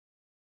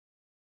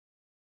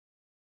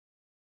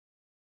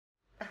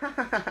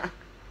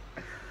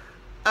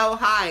Oh,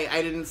 hi,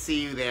 I didn't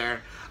see you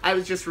there. I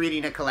was just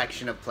reading a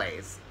collection of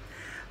plays.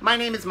 My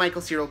name is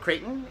Cyril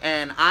Creighton,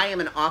 and I am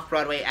an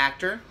off-Broadway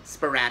actor,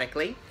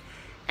 sporadically,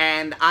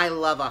 and I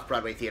love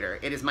off-Broadway theater.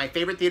 It is my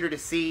favorite theater to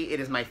see, it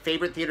is my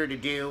favorite theater to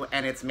do,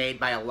 and it's made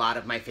by a lot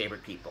of my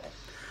favorite people.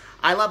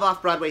 I love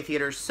off-Broadway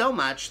theater so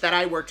much that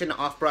I worked in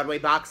off-Broadway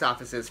box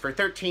offices for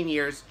 13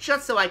 years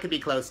just so I could be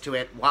close to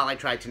it while I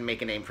tried to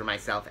make a name for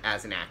myself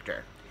as an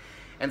actor.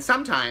 And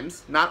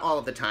sometimes, not all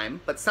of the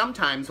time, but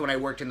sometimes when I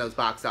worked in those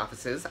box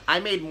offices,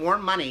 I made more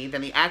money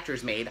than the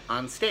actors made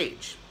on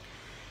stage.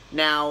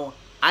 Now,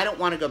 I don't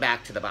want to go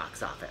back to the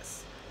box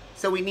office,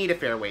 so we need a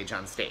fair wage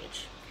on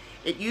stage.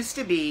 It used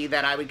to be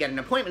that I would get an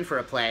appointment for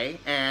a play,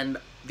 and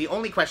the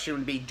only question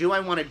would be, do I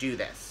want to do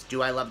this?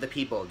 Do I love the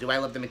people? Do I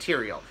love the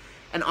material?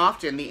 And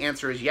often the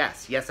answer is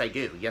yes. Yes, I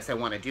do. Yes, I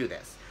want to do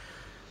this.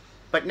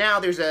 But now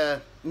there's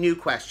a new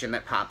question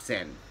that pops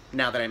in,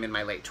 now that I'm in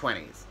my late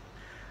 20s.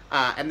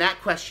 And that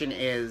question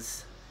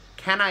is,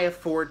 can I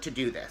afford to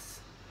do this?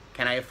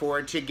 Can I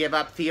afford to give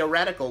up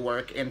theoretical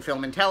work in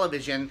film and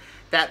television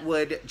that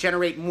would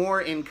generate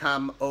more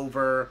income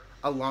over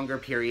a longer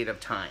period of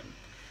time?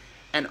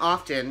 And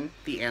often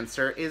the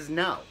answer is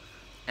no.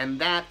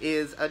 And that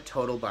is a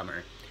total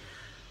bummer.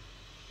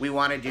 We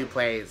want to do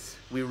plays.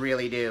 We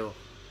really do.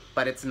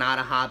 But it's not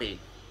a hobby.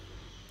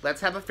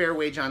 Let's have a fair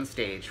wage on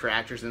stage for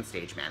actors and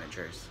stage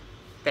managers.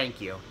 Thank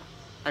you.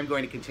 I'm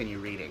going to continue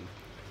reading.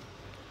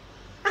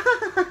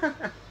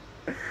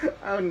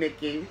 Oh,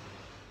 Nikki.